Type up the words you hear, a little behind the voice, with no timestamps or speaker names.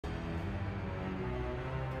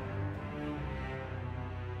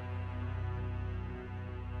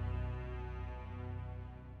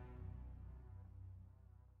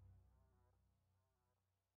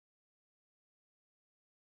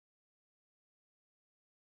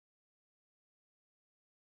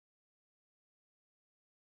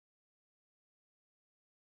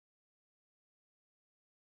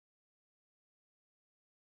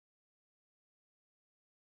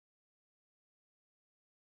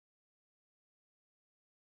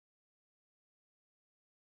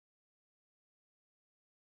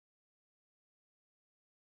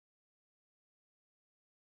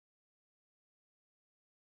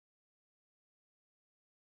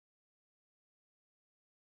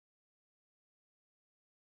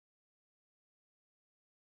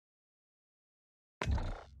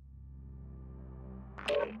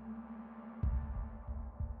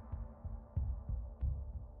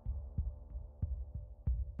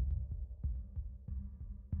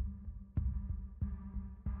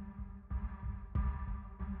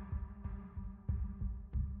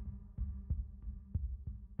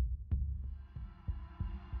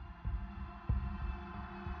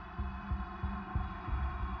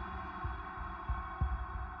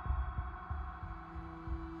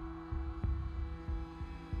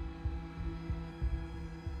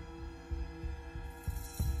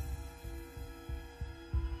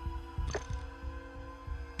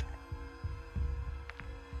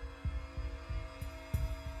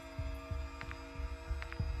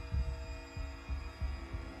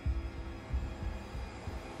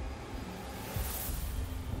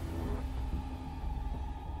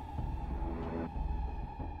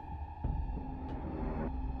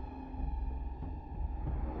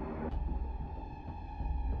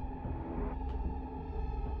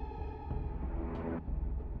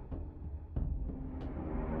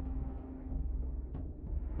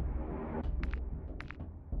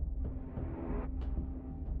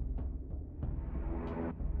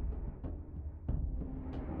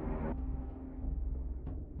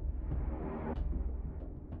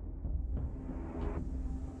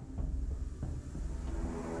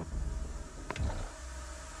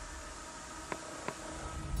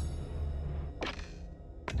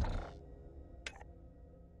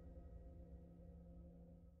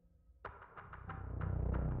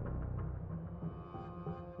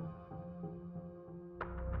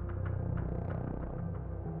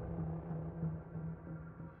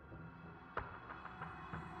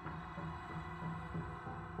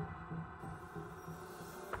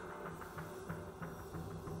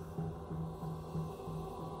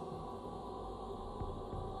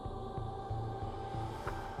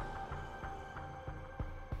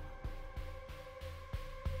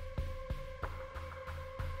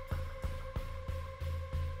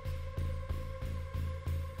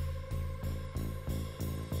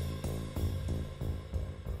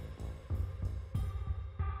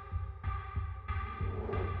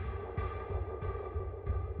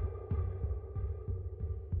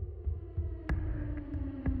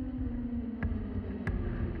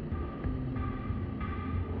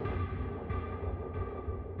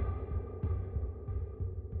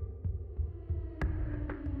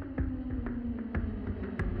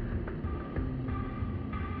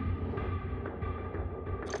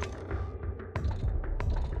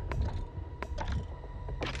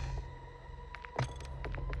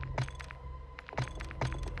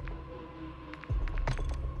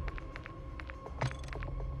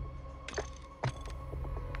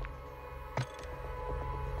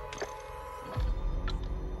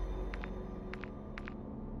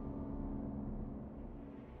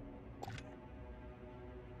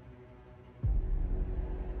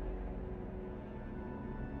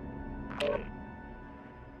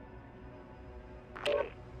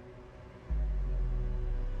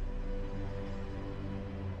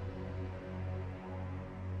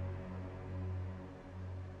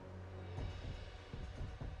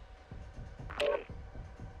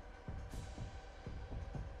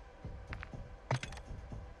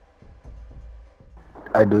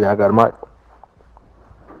I do. I got a mic.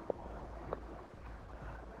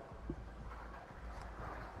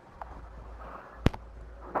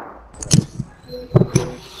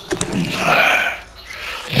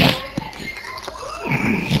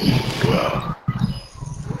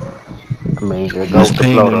 I mean, just go Let's with the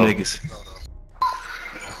ping flow, them though. niggas.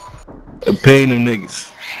 Ping them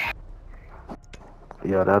niggas.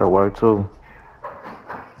 Yeah, that'll work too.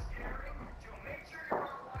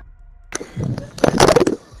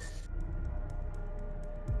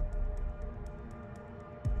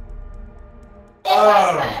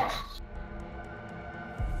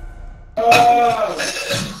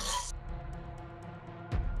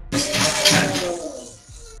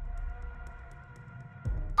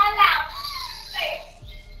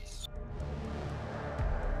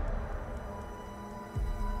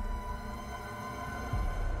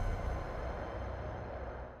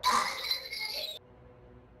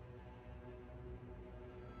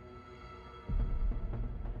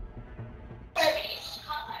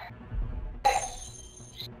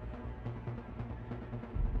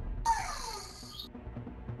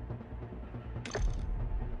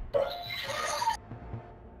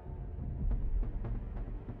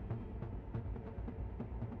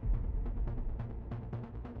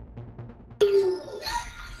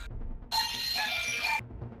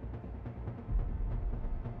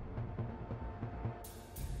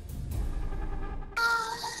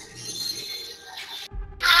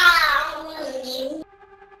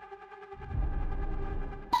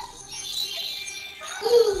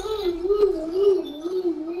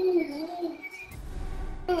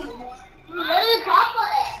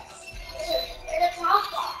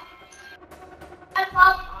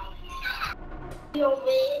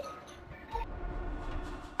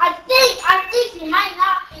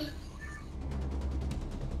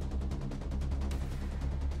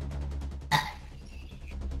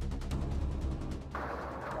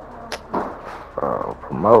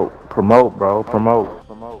 Promote, bro. Promote.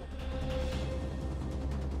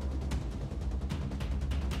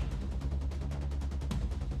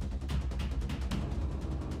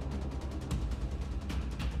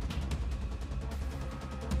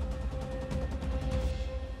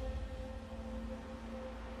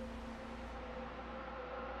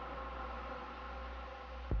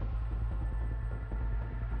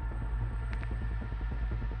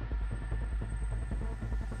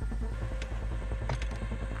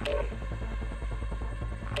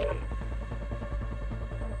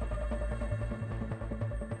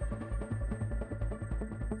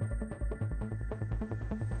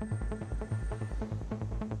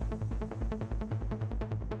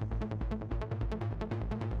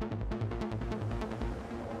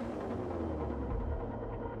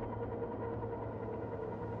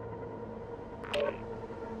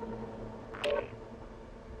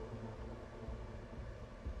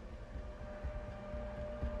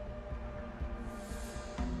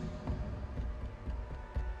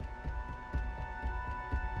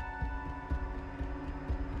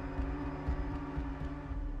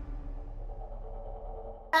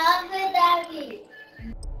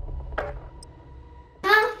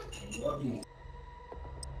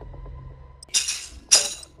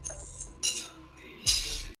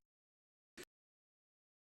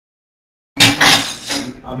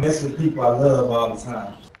 I mess with people I love all the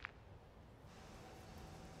time.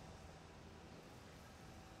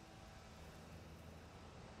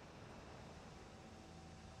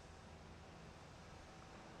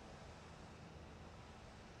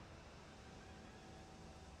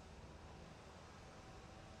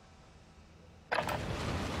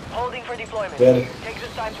 Holding for deployment. Better. Take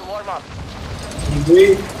this time to warm up. You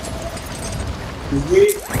agree? You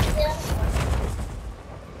agree?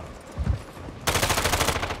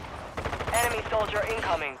 Enemy soldier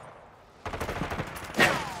incoming.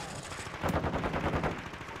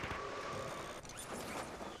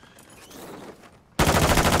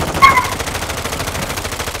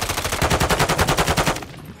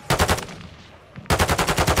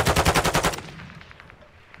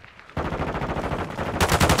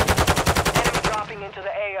 Enemy dropping into the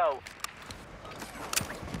AO.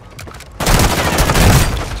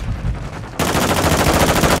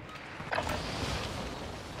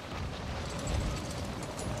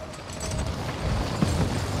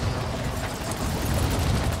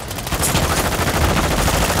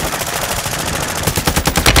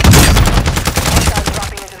 Hostiles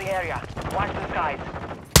dropping into the area. Watch the skies.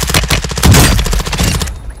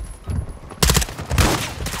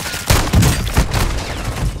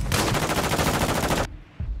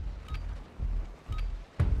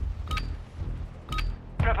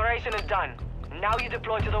 Preparation is done. Now you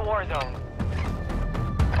deploy to the war zone.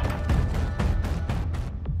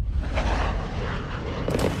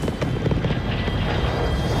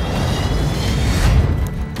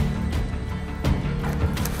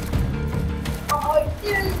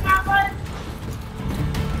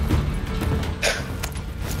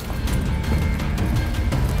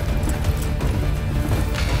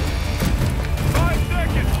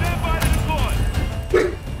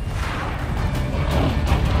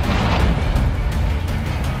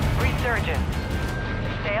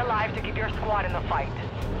 squad in the fight.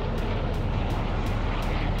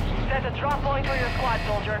 Set a drop point for your squad,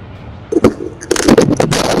 soldier.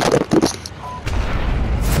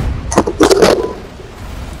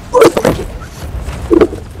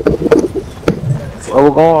 Where we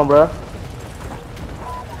going, bro?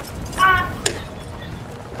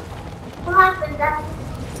 What happened, Dad?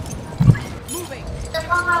 Moving.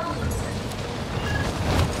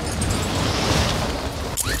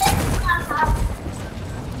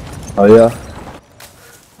 Oh, yeah?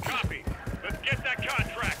 Copy. Let's get that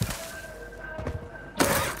contract.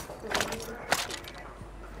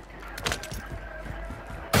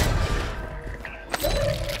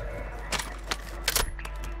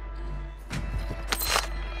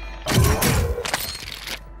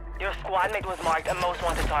 Your squad mate was marked a most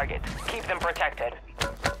wanted target. Keep them protected.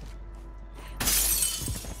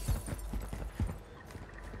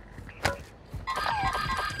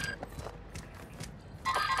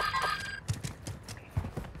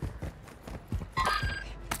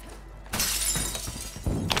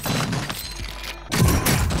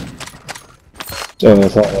 Yeah,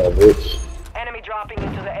 that's not that bitch. Enemy dropping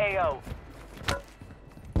into the AO.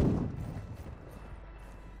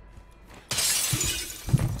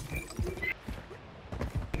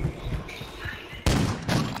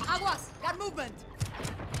 Aguas, got movement.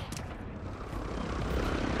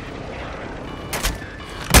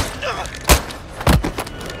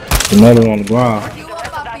 Another one on the ground. You The up,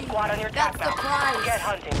 rest of that puppy. squad on your That's attack the map. prize. Get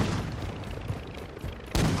hunting.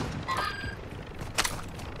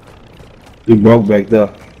 He broke back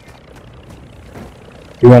there.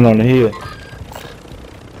 He went on the hill.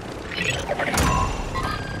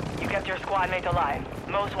 You kept your squad mate alive.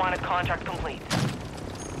 Most wanted contract complete.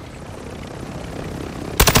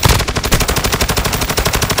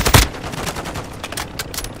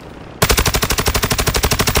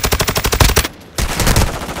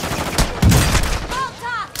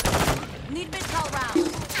 Volta! Need mid-cal round.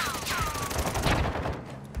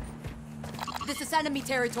 This is enemy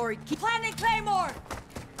territory. Keep planting Claymore!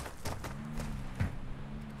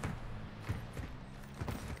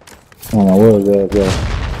 Oh, where was that?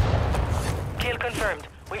 Yeah. Kill confirmed.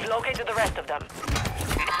 We've located the rest of them.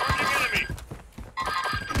 Emerging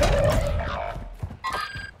enemy.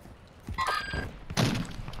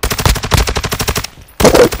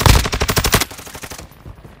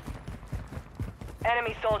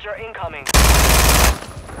 Enemy soldier incoming.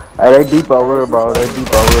 Hey, they deep over here, bro. They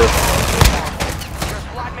deep over here. Your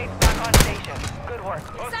squad mate's back on station. Good work.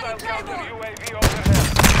 Hostile counter UAV overhead.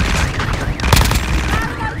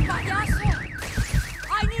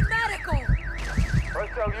 I need medical!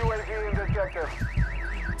 Hostile UAV in the sector.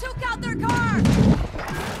 Took out their car!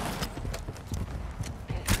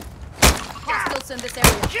 Hostiles in this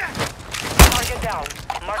area. Target down.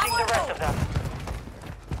 Marking the rest of them.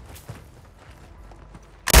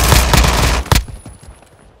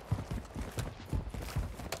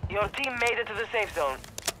 Your team made it to the safe zone.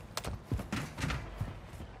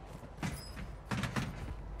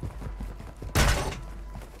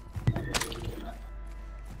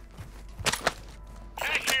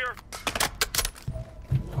 Cash here.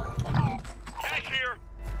 Cash here.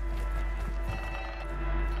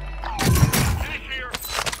 Cash here.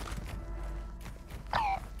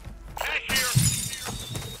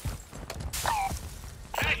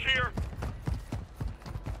 Cash here.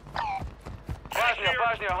 Cash here.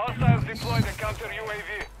 Bosnia, hostiles deployed a counter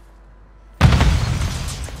UAV.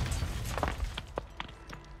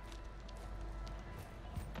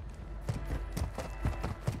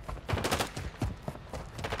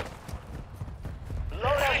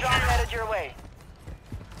 Loadout drop headed your way.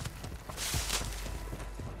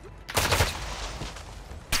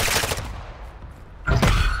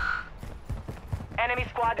 Enemy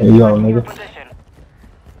squad is Hey, yo, marking your nigga. position.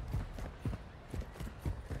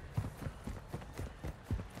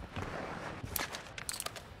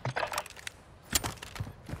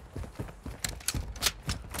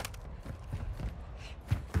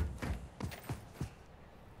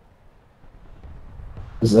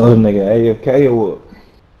 This other nigga AFK or what?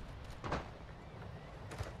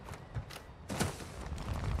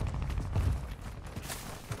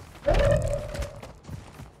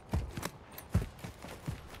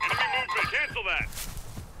 Enemy movement. Cancel that.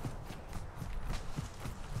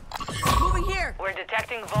 Moving here. We're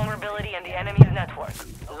detecting vulnerability in the enemy's network.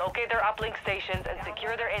 Locate their uplink stations and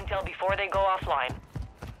secure their intel before they go offline.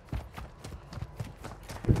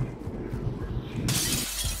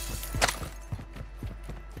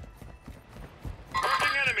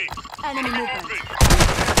 Marking enemy. Enemy movement.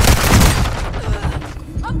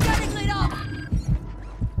 I'm getting lit up!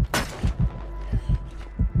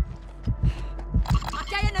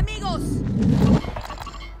 Aquí hay enemigos!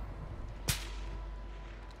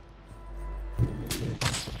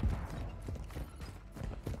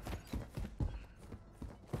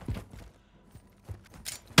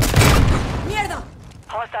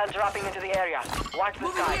 Hostiles dropping into the area. Watch the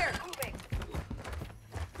Moving sky. here.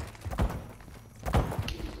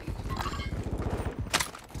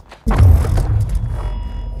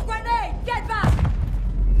 Grenade! Get back!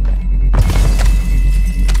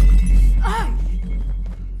 Ah!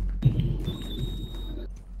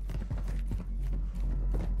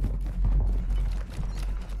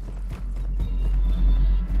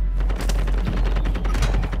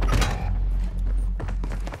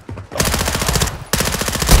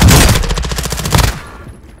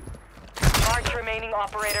 Mark remaining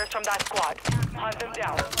operators from that squad. Hunt them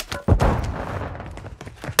down.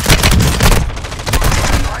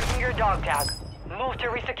 Marking your dog tag. Move to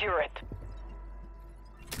resecure it.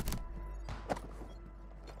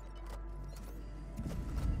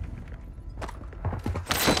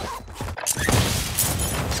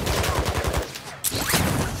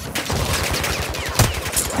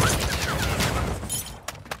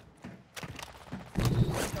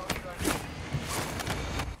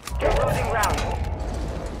 You're losing ground.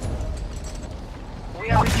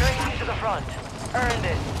 We are returning you to the front. Earn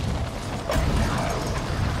this.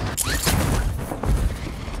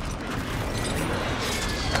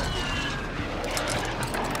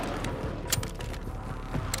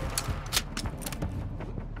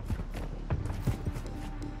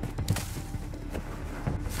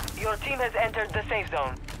 Your team has entered the safe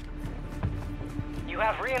zone. You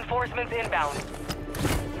have reinforcements inbound.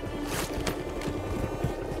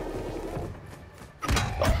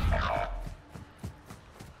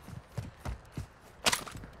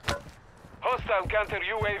 Hostile counter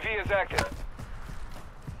UAV is active.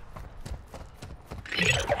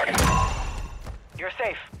 You're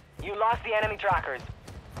safe. You lost the enemy trackers.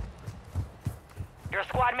 Your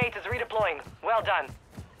squad mate is redeploying. Well done.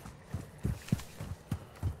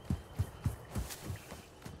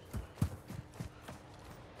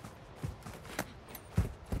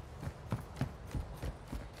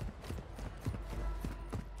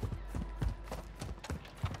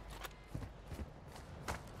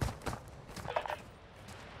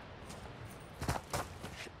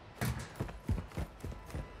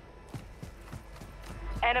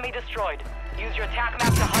 Enemy destroyed. Use your attack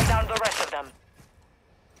map to hunt down the rest of them.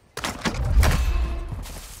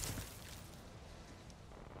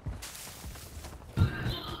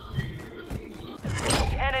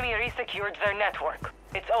 The enemy resecured their network.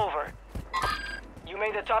 It's over. You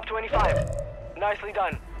made the top 25. Nicely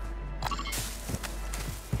done.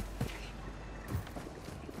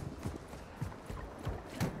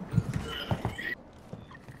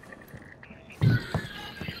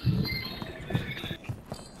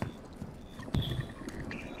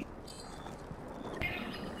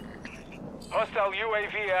 Hostile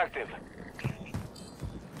UAV active.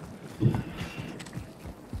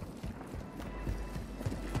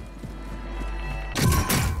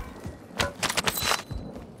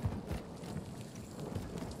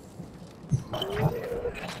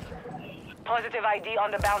 Positive ID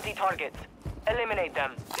on the bounty targets. Eliminate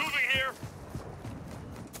them. Moving here.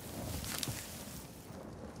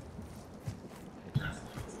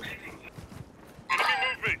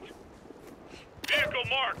 Enemy movement. Vehicle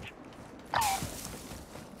marked.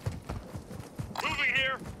 Moving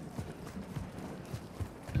here.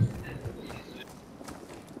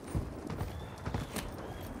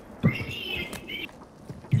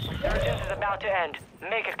 Surgeons is about to end.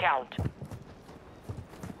 Make it count.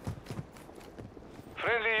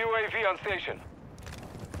 Friendly UAV on station.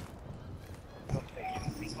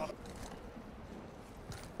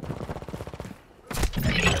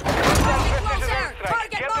 Closer!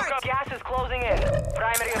 Target marked! Gas is closing in.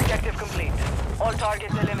 Primary objective complete. All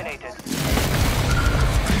targets eliminated.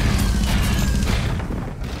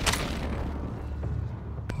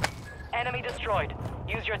 Enemy destroyed.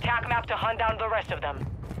 Use your attack map to hunt down the rest of them.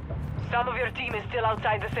 Some of your team is still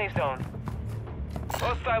outside the safe zone.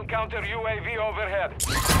 Hostile counter UAV overhead.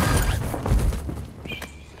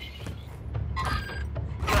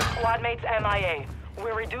 Your squad mates MIA.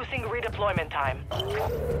 We're reducing redeployment time.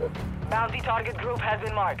 Bounty target group has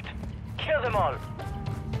been marked. Kill them all.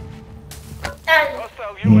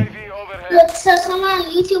 Hostile UAV overhead. Look, so someone on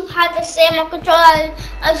YouTube had the same controller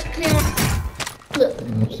as screen. Look.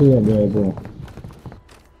 See it there, bro.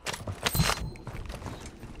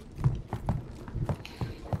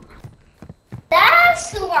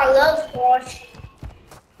 That's who I love watching.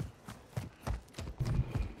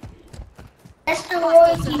 That's the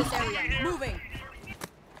Hostiles in Roy. this area. Moving.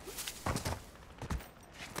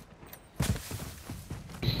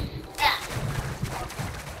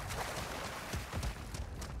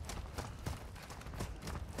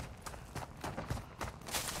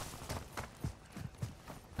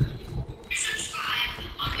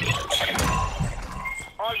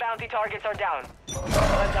 All bounty targets are down.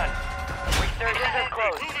 Well done. Resurgence is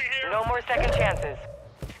closed. No more second chances.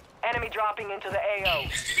 Enemy dropping into the AO.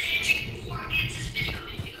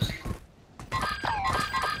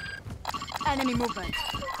 Enemy movement.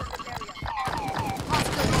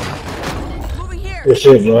 Hostile. Moving here. Good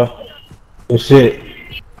shit, bro. Good shit.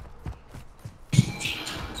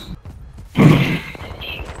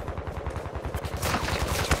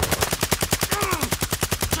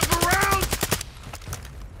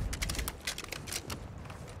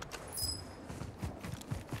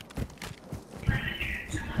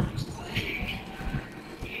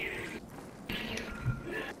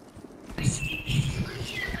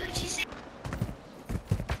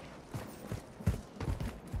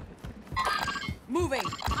 Moving.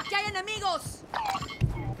 Aquí hay enemigos.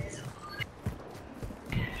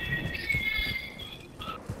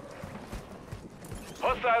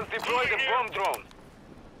 Hostiles deploy the bomb drone.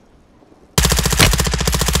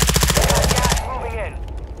 Gas moving in.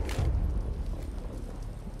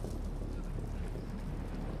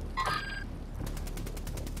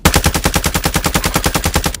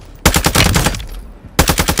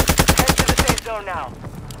 Head to the safe zone now.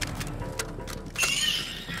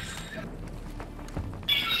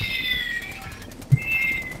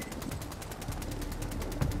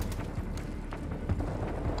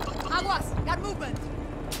 Aguas. Got movement.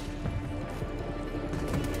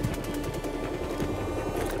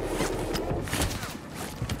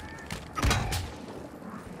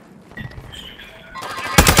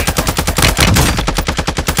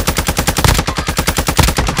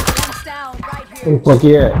 One's down right Where here. the fuck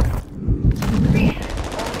you at? Only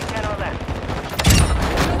 10 or less.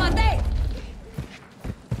 Lo maté.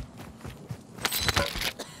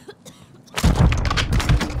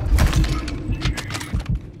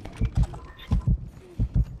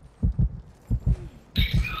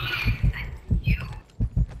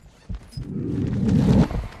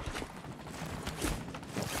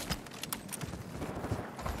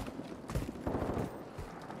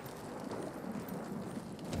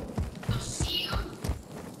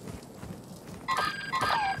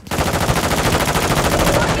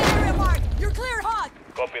 Area mark. You're clear, hot.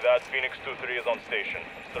 Copy that. Phoenix 2-3 is on station.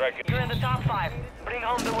 Strike it. You're in the top 5. Bring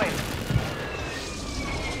home the win.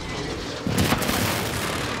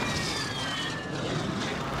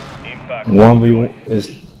 Impact. 1v1 is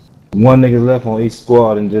one nigga left on each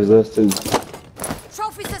squad and just us two.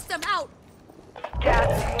 Trophy system out.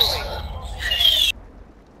 Gas is moving.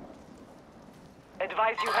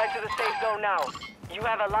 Advise you head to the safe zone now. You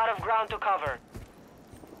have a lot of ground to cover.